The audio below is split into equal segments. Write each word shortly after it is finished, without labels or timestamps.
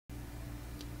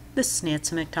This is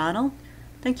Nancy McDonald.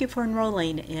 Thank you for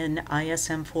enrolling in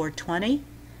ISM 420,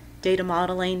 Data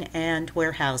Modeling and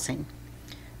Warehousing.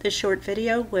 This short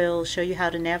video will show you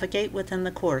how to navigate within the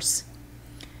course.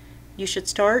 You should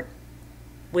start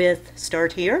with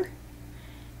Start Here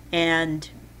and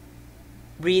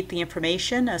read the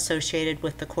information associated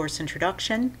with the course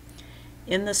introduction.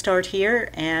 In the Start Here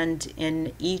and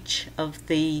in each of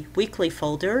the weekly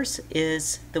folders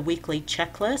is the weekly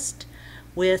checklist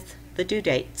with the due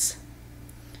dates.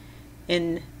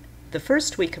 In the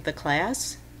first week of the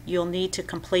class, you'll need to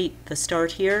complete the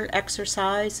Start Here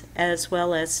exercise as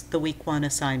well as the Week 1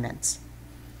 assignments.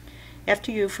 After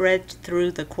you've read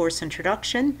through the course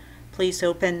introduction, please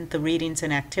open the Readings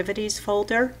and Activities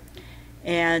folder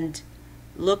and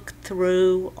look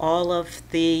through all of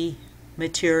the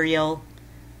material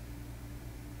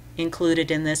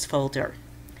included in this folder.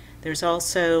 There's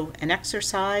also an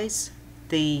exercise,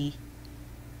 the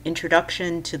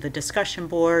introduction to the discussion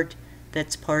board,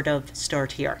 that's part of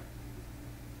Start Here.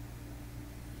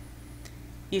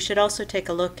 You should also take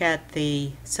a look at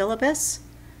the syllabus.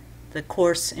 The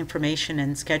course information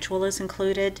and schedule is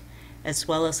included, as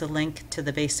well as a link to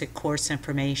the basic course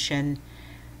information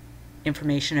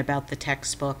about the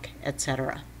textbook,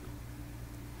 etc.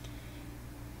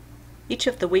 Each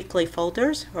of the weekly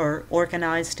folders are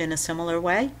organized in a similar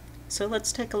way, so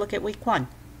let's take a look at Week 1.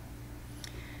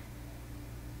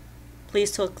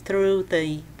 Please look through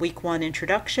the Week 1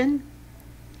 introduction.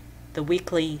 The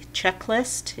weekly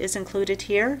checklist is included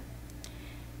here.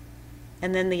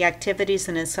 And then the activities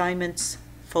and assignments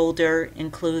folder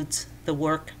includes the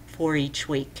work for each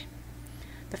week.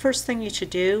 The first thing you should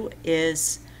do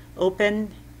is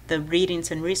open the Readings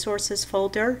and Resources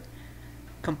folder,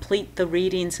 complete the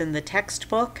readings in the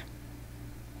textbook,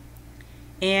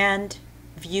 and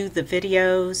view the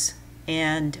videos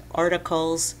and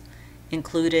articles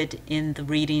included in the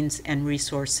Readings and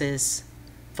Resources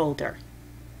folder.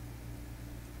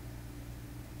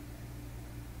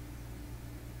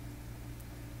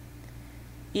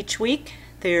 Each week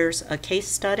there's a case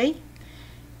study,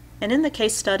 and in the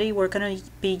case study we're going to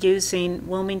be using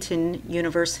Wilmington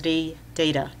University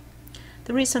data.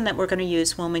 The reason that we're going to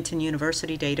use Wilmington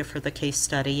University data for the case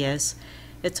study is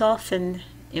it's often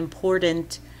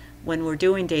important when we're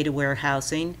doing data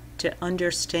warehousing to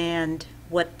understand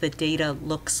what the data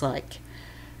looks like,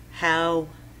 how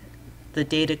the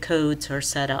data codes are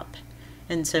set up.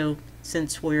 And so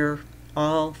since we're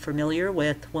all familiar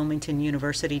with Wilmington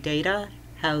University data,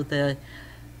 how the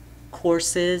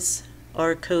courses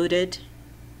are coded,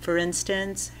 for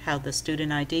instance, how the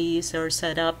student IDs are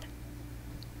set up,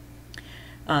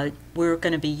 we're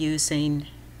going to be using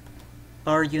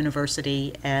our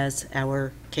university as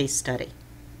our case study.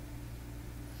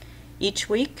 Each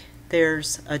week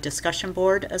there's a discussion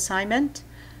board assignment.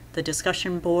 The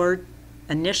discussion board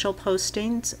initial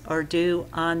postings are due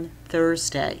on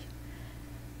Thursday.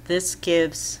 This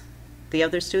gives the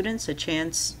other students a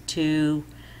chance to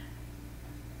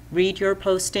read your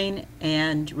posting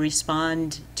and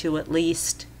respond to at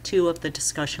least 2 of the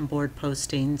discussion board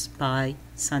postings by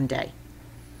Sunday.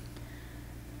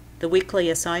 The weekly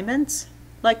assignments,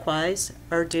 likewise,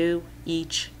 are due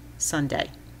each Sunday.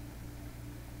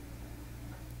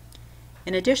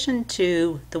 In addition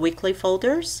to the weekly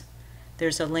folders,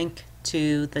 there's a link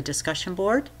to the discussion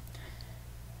board.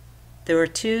 There are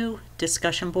 2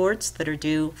 discussion boards that are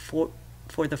due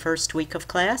for the first week of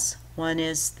class. One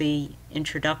is the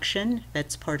introduction,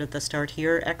 that's part of the Start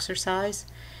Here exercise,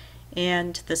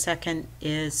 and the second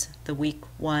is the Week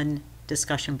 1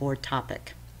 discussion board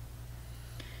topic.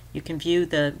 You can view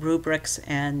the rubrics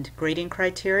and grading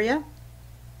criteria.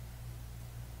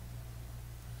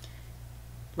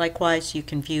 Likewise, you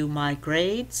can view My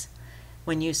Grades.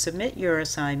 When you submit your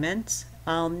assignments,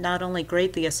 I'll not only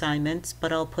grade the assignments,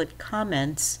 but I'll put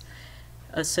comments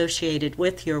associated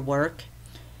with your work.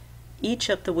 Each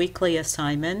of the weekly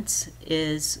assignments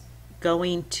is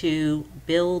going to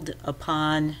build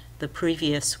upon the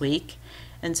previous week,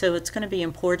 and so it's going to be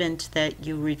important that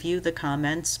you review the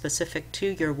comments specific to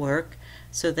your work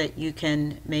so that you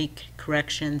can make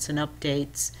corrections and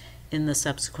updates in the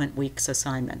subsequent week's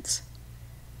assignments.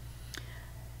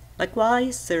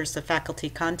 Likewise, there's the faculty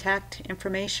contact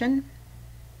information.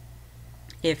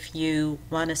 If you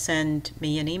want to send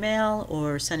me an email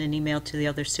or send an email to the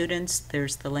other students,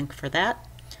 there's the link for that.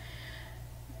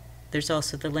 There's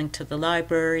also the link to the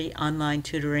library, online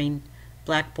tutoring,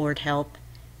 Blackboard help,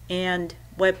 and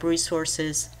web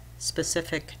resources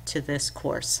specific to this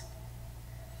course.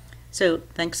 So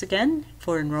thanks again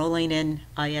for enrolling in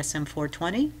ISM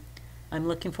 420. I'm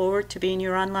looking forward to being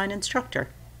your online instructor.